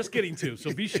I was just getting to.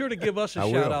 So be sure to give us a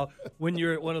shout-out when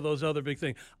you're at one of those other big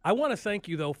things. I want to thank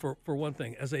you, though, for one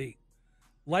thing. As a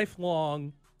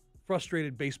lifelong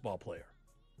frustrated baseball player,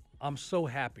 I'm so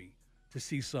happy to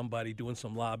see somebody doing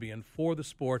some lobbying for the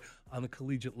sport on the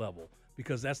collegiate level,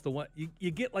 because that's the one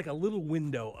you get like a little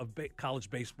window of college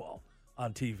baseball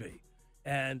on TV,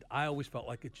 and I always felt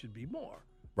like it should be more.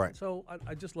 Right. So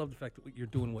I just love the fact that you're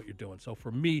doing what you're doing. So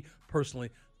for me personally,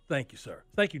 thank you, sir.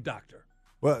 Thank you, Doctor.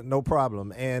 Well, no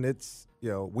problem. And it's,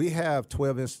 we have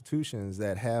 12 institutions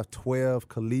that have 12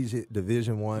 collegiate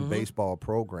Division I baseball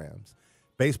programs.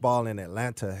 Baseball in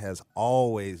Atlanta has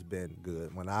always been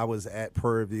good. When I was at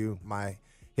Prairie View, my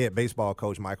head baseball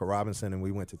coach, Michael Robinson, and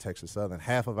we went to Texas Southern,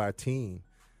 half of our team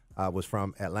was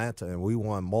from Atlanta, and we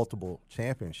won multiple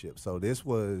championships. So this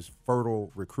was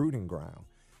fertile recruiting ground.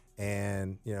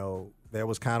 And, there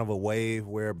was kind of a wave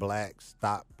where blacks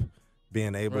stopped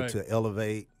being able to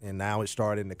elevate, and now it's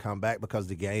starting to come back because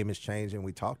the game is changing.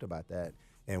 We talked about that.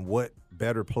 And what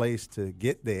better place to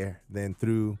get there than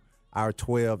through our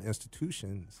 12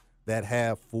 institutions that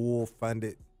have full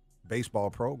funded baseball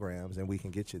programs, and we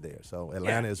can get you there. So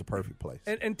Atlanta is a perfect place.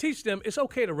 And teach them it's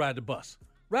okay to ride the bus.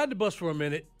 Ride the bus for a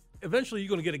minute. Eventually you're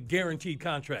going to get a guaranteed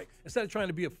contract instead of trying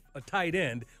to be a tight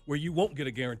end where you won't get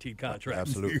a guaranteed contract.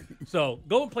 Absolutely. So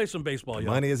go and play some baseball,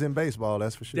 y'all. Money is in baseball,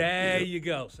 that's for sure. There you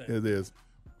go, Sam. It is.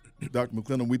 Dr.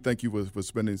 McClelland, we thank you for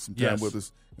spending some time with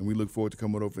us, and we look forward to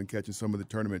coming over and catching some of the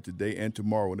tournament today and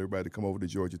tomorrow, and everybody to come over to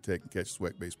Georgia Tech and catch the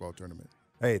SWAC baseball tournament.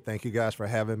 Hey, thank you guys for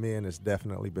having me, and it's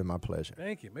definitely been my pleasure.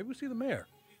 Thank you. Maybe we'll see the mayor.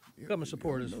 Come and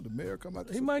support us. The mayor come out.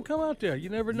 He might come out there. You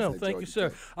never know. Thank you, sir.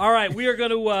 Tech. All right, we are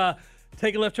going to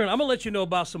take a left turn. I'm going to let you know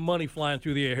about some money flying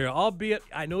through the air here, albeit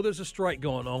I know there's a strike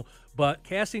going on, but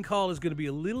casting call is going to be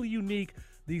a little unique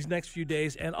these next few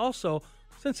days, and also,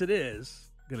 since it is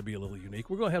going to be a little unique.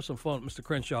 We're going to have some fun with Mr.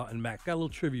 Crenshaw and Mac. Got a little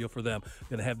trivia for them.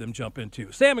 Going to have them jump in,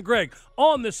 too. Sam and Greg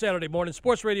on this Saturday morning.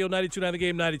 Sports Radio 92.9 The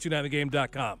Game,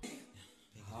 92.9thegame.com.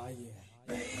 Oh, yeah.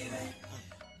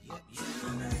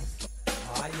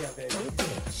 Oh, yeah, baby.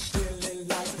 Feeling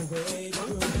like the way it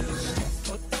grows.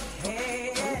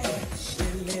 Hey,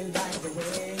 feeling like the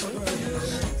way it grows.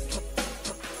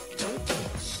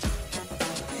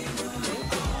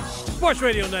 Sports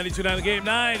Radio 92.9 The Game,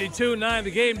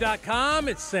 92.9thegame.com.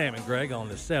 It's Sam and Greg on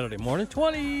this Saturday morning,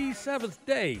 27th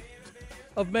day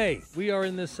of May. We are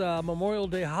in this Memorial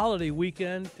Day holiday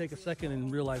weekend. Take a second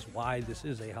and realize why this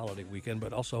is a holiday weekend,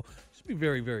 but also just be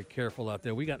very, very careful out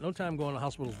there. We got no time going to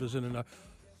hospitals visiting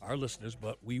our listeners,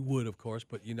 but we would, of course.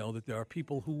 But you know that there are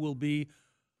people who will be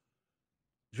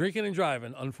drinking and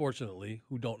driving, unfortunately,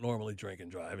 who don't normally drink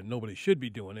and drive, and nobody should be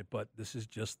doing it, but this is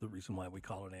just the reason why we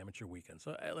call it an amateur weekend.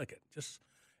 So I like it.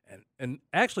 And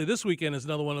actually this weekend is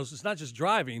another one of those, it's not just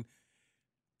driving,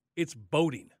 it's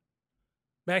boating.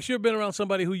 Max, you ever been around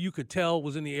somebody who you could tell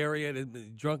was in the area,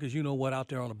 drunk as you know what, out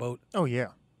there on a boat? Oh, yeah.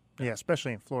 Yeah,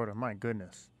 especially in Florida. My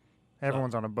goodness.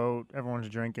 Everyone's on a boat. Everyone's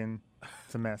drinking.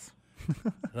 It's a mess.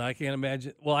 And I can't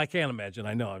imagine. Well, I can't imagine.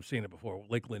 I know. I've seen it before.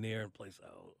 Lake Lanier and places,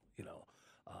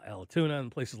 Alatoona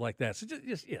and places like that. So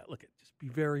just be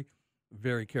very,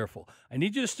 very careful. I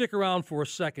need you to stick around for a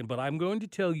second, but I'm going to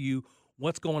tell you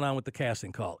what's going on with the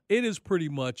casting call. It is pretty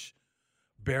much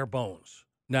bare bones.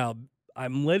 Now,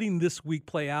 I'm letting this week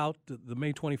play out. The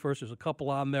May 21st, there's a couple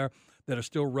on there that are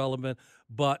still relevant,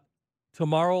 but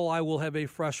tomorrow I will have a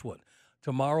fresh one.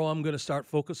 Tomorrow I'm going to start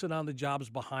focusing on the jobs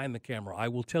behind the camera. I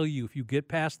will tell you, if you get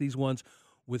past these ones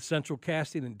with central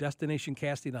casting and destination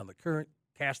casting on the current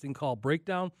casting call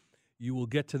breakdown, you will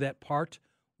get to that part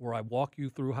where I walk you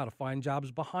through how to find jobs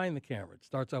behind the camera. It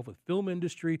starts off with film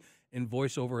industry and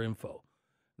voiceover info.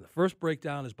 And the first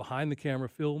breakdown is behind the camera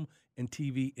film and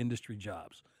TV industry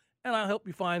jobs. And I'll help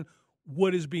you find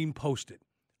what is being posted.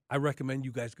 I recommend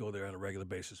you guys go there on a regular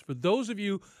basis. For those of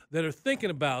you that are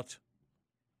thinking about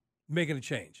making a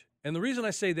change, and the reason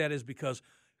I say that is because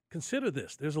consider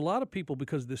this. There's a lot of people,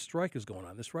 because this strike is going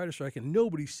on, this writer strike, and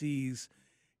nobody sees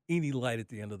any light at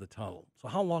the end of the tunnel. So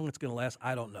how long it's going to last,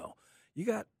 I don't know. You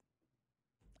got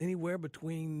anywhere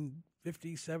between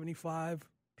 50, 75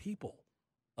 people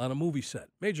on a movie set,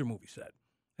 major movie set,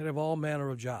 that have all manner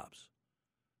of jobs.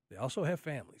 They also have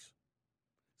families.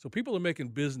 So people are making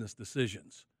business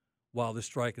decisions while this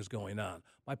strike is going on.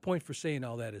 My point for saying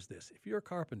all that is this. If you're a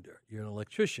carpenter, you're an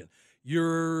electrician,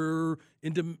 you're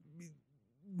into,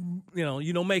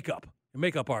 makeup, a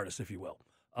makeup artist, if you will,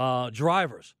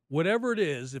 drivers, whatever it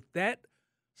is, if that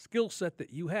skill set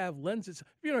that you have lends itself,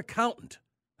 if you're an accountant,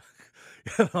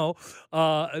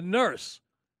 a nurse,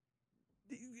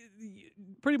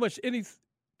 pretty much any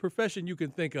profession you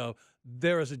can think of,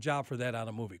 there is a job for that on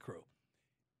a movie crew.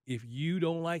 If you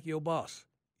don't like your boss,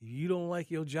 you don't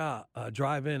like your job,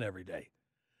 drive in every day.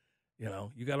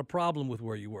 You got a problem with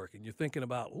where you work, and you're thinking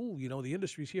about, the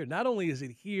industry's here. Not only is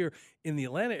it here in the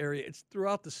Atlanta area, it's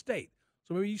throughout the state.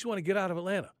 So maybe you just want to get out of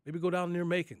Atlanta. Maybe go down near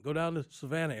Macon, go down to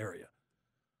Savannah area.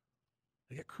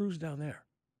 They got crews down there.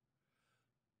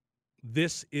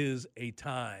 This is a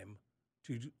time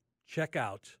to check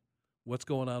out what's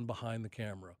going on behind the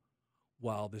camera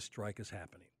while this strike is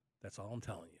happening. That's all I'm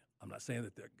telling you. I'm not saying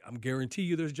that I'm guarantee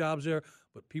you there's jobs there,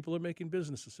 but people are making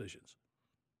business decisions.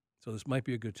 So this might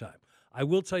be a good time. I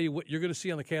will tell you what you're going to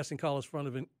see on the casting call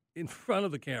in front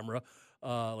of the camera,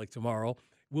 like tomorrow,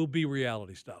 will be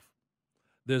reality stuff.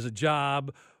 There's a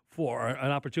job for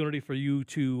an opportunity for you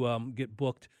to get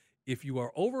booked if you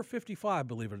are over 55,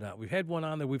 believe it or not. We've had one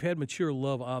on there. We've had Mature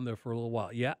Love on there for a little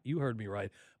while. Yeah, you heard me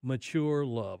right. Mature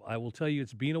Love. I will tell you,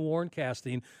 it's Bina Warren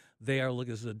Casting. They are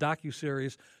looking, this is a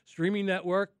docuseries streaming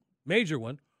network, major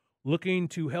one, looking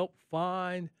to help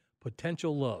find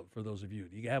potential love for those of you.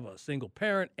 You have a single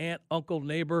parent, aunt, uncle,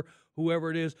 neighbor,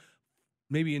 whoever it is,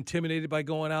 maybe intimidated by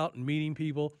going out and meeting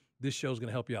people. This show's going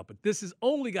to help you out. But this has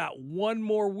only got one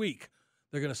more week.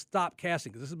 They're going to stop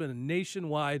casting because this has been a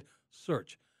nationwide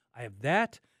search. I have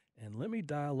that, and let me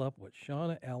dial up what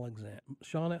Shauna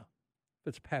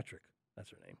Fitzpatrick, that's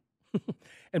her name.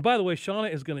 And by the way,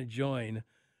 Shauna is going to join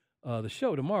the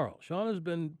show tomorrow. Shauna's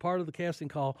been part of the casting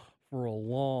call for a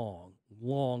long,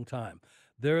 long time.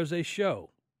 There is a show,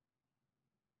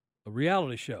 a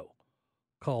reality show,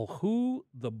 called Who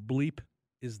the Bleep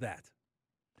Is That?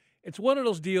 It's one of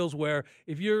those deals where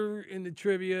if you're into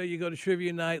trivia, you go to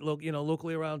trivia night,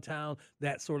 locally around town,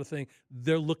 that sort of thing,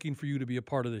 they're looking for you to be a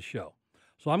part of this show.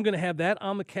 So I'm going to have that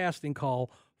on the casting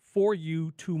call for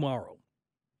you tomorrow.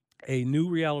 A new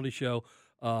reality show,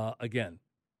 again,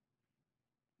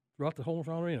 throughout the whole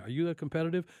arena? Are you that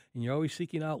competitive and you're always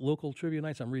seeking out local trivia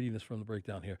nights? I'm reading this from the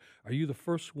breakdown here. Are you the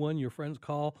first one your friends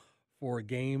call for a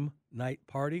game night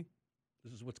party?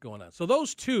 This is what's going on. So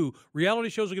those 2 reality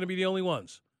shows are going to be the only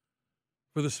ones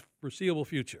for the foreseeable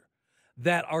future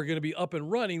that are going to be up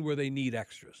and running where they need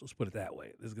extras. Let's put it that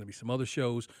way. There's going to be some other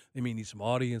shows. They may need some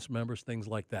audience members, things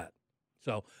like that.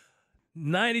 So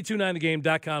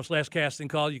 929thegame.com/casting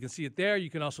call. You can see it there. You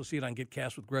can also see it on Get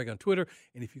Cast with Greg on Twitter.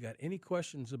 And if you got any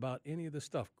questions about any of this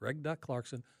stuff,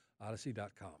 greg.clarkson,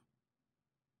 odyssey.com.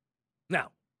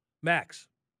 Now, Max,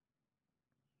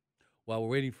 while we're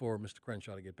waiting for Mr.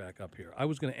 Crenshaw to get back up here, I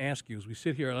was going to ask you as we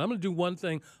sit here, and I'm going to do one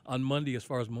thing on Monday as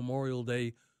far as Memorial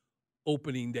Day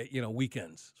opening day,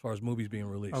 weekends, as far as movies being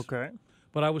released. Okay.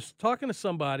 But I was talking to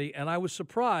somebody, and I was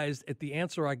surprised at the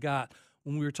answer I got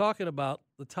when we were talking about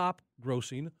the top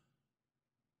grossing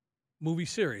movie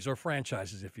series or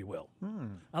franchises, if you will.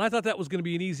 And I thought that was going to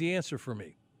be an easy answer for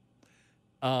me.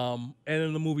 And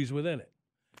then the movies within it.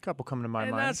 A couple coming to my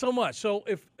And mind. not so much. So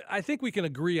I think we can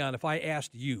agree on, if I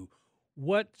asked you,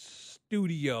 what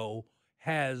studio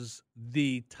has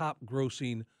the top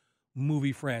grossing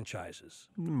movie franchises?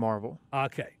 Marvel.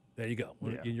 Okay, there you go.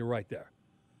 Yeah. You're right there.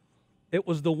 It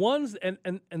was the ones, and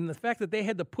the fact that they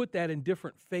had to put that in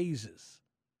different phases,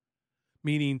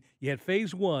 meaning you had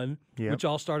phase 1, Yep. which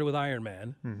all started with Iron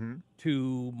Man,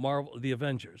 to Marvel, the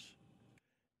Avengers.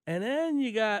 And then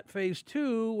you got phase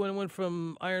 2 when it went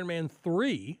from Iron Man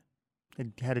 3 It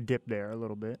had a dip there a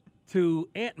little bit. to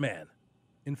Ant-Man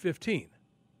in 15.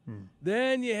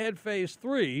 Then you had phase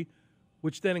 3,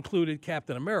 which then included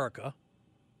Captain America,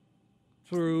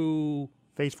 through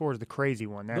Phase 4 is the crazy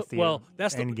one. That's the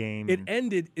that's end game. It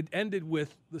ended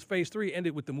with this phase 3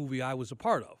 ended with the movie I was a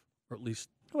part of, or at least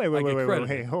Wait,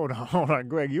 hey, hold on,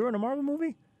 Greg. You were in a Marvel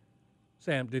movie?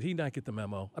 Sam, did he not get the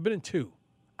memo? I've been in 2.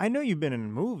 I know you've been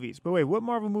in movies, but wait, what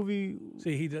Marvel movie?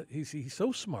 See, he's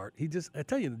so smart. I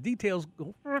tell you, the details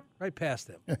go right past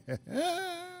him.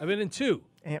 I've been in 2.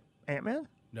 Ant-Man?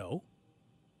 No.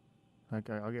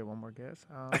 Okay, I'll get one more guess.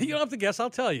 You don't have to guess. I'll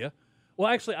tell you.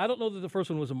 Well, actually, I don't know that the first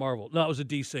one was a Marvel. No, it was a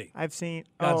DC. I've seen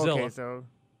Godzilla. Oh, okay, so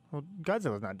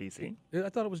Godzilla's not DC. I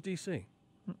thought it was DC.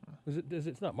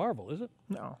 It's not Marvel, is it?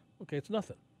 No. Okay, it's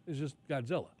nothing. It's just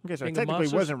Godzilla. Okay, so King I of technically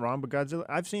Monsters? wasn't wrong, but Godzilla.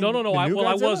 I've seen. No. the new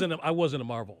Godzilla? I wasn't a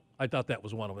Marvel. I thought that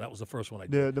was one of them. That was the first one I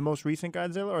did. The most recent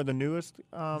Godzilla or the newest?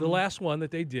 The last one that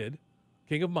they did,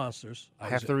 King of Monsters. I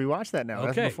have to rewatch that now.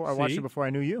 Okay, That's before I watched see? it before I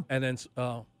knew you. And then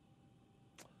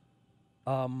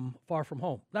Far From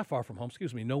Home. Not Far From Home.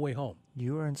 Excuse me. No Way Home.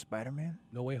 You were in Spider-Man.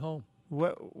 No Way Home.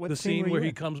 What The scene were where you he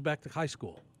in? comes back to high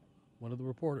school. One of the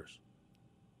reporters.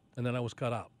 And then I was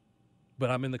cut out. But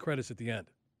I'm in the credits at the end.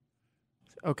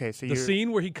 Okay, so The you're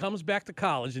scene where he comes back to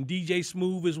college and DJ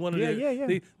Smoove is one of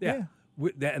Yeah.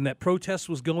 And that protest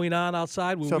was going on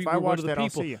outside. Where So we if I were one watch of the that, I'll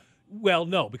people. see you. Well,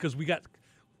 no, because we got.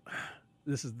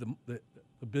 This is the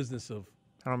business of.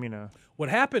 I don't mean to. What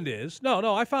happened is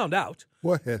no. I found out.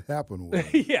 What had happened was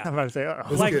Yeah, I'm about to say.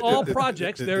 like all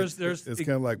projects, there's. It's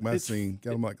kind of like my scene,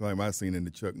 like my scene in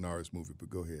the Chuck Norris movie. But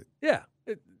go ahead. Yeah,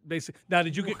 basically. Now,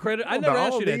 did you get credit? I Hold never on,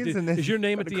 asked all you that. these and then Is your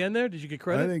name you at the end there? Did you get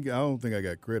credit? I don't think I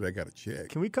got credit. I got a check.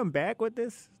 Can we come back with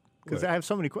this? Because What? I have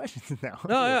so many questions now.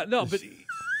 No, but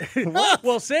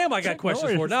well, Sam, I got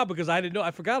questions for now because I didn't know.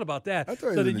 I forgot about that. I thought So it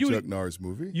was then in the Chuck Norris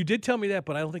movie. You did tell me that,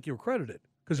 but I don't think you were credited.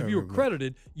 Because if you were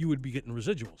credited, you would be getting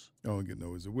residuals. I don't get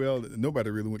no. Well,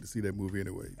 nobody really went to see that movie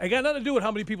anyway. It got nothing to do with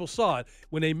how many people saw it.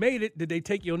 When they made it, did they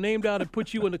take your name down and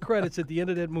put you in the credits at the end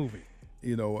of that movie? I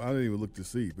didn't even look to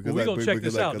see because Well, we're gonna check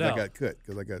this out now. I got cut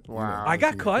because I got. Wow. I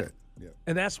got cut, Yeah.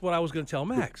 and that's what I was going to tell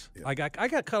Max. Yeah. I got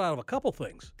cut out of a couple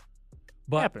things,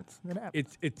 but It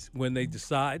happens. it's when they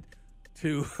decide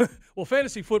to. Well,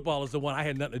 fantasy football is the one I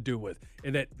had nothing to do with,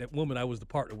 and that woman I was the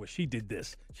partner with, she did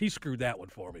this. She screwed that one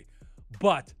for me,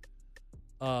 but.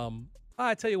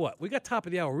 I tell you what, we got top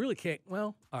of the hour. Really can't.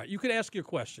 Well, all right, you can ask your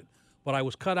question, but I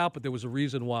was cut out, but there was a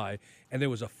reason why, and there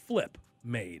was a flip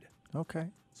made. Okay.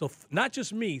 So not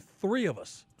just me, 3 of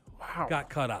us Wow. got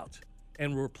cut out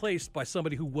and were replaced by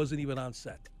somebody who wasn't even on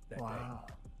set that day. Wow.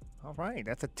 All right,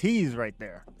 that's a tease right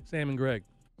there. Sam and Greg,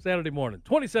 Saturday morning,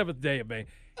 27th day of May.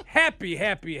 Happy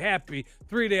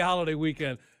 3-day holiday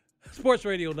weekend. Sports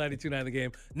Radio 92.9 The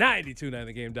Game,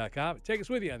 92.9thegame.com. Take us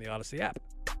with you on the Odyssey app.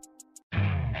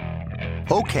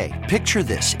 Okay, picture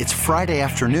this. It's Friday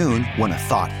afternoon when a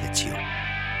thought hits you.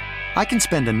 I can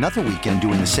spend another weekend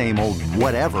doing the same old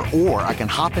whatever, or I can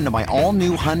hop into my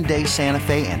all-new Hyundai Santa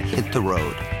Fe and hit the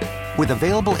road. With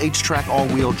available H-Track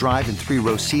all-wheel drive and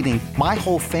 3-row seating, my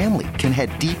whole family can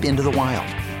head deep into the wild.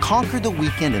 Conquer the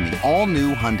weekend in the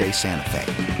all-new Hyundai Santa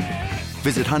Fe.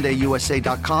 Visit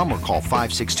HyundaiUSA.com or call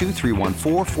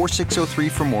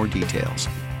 562-314-4603 for more details.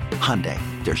 Hyundai,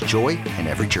 there's joy in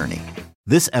every journey.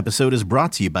 This episode is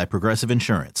brought to you by Progressive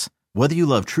Insurance. Whether you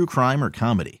love true crime or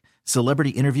comedy,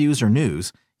 celebrity interviews or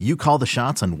news, you call the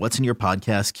shots on what's in your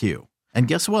podcast queue. And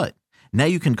guess what? Now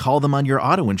you can call them on your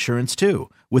auto insurance too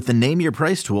with the Name Your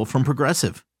Price tool from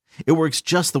Progressive. It works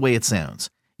just the way it sounds.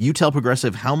 You tell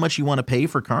Progressive how much you want to pay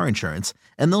for car insurance,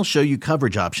 and they'll show you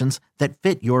coverage options that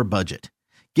fit your budget.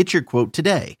 Get your quote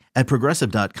today at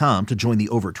Progressive.com to join the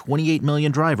over 28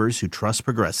 million drivers who trust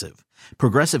Progressive.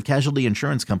 Progressive Casualty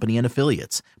Insurance Company and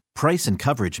Affiliates. Price and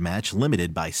coverage match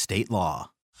limited by state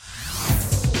law.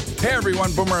 Hey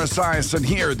everyone, Boomer Esiason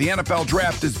here. The NFL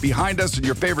Draft is behind us and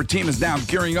your favorite team is now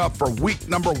gearing up for week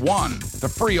number 1. The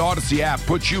free Odyssey app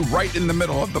puts you right in the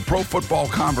middle of the pro football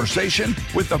conversation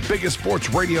with the biggest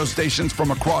sports radio stations from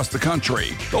across the country.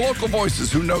 The local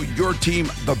voices who know your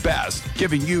team the best,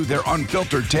 giving you their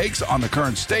unfiltered takes on the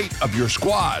current state of your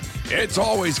squad. It's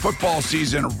always football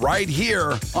season right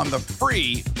here on the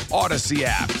free Odyssey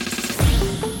app.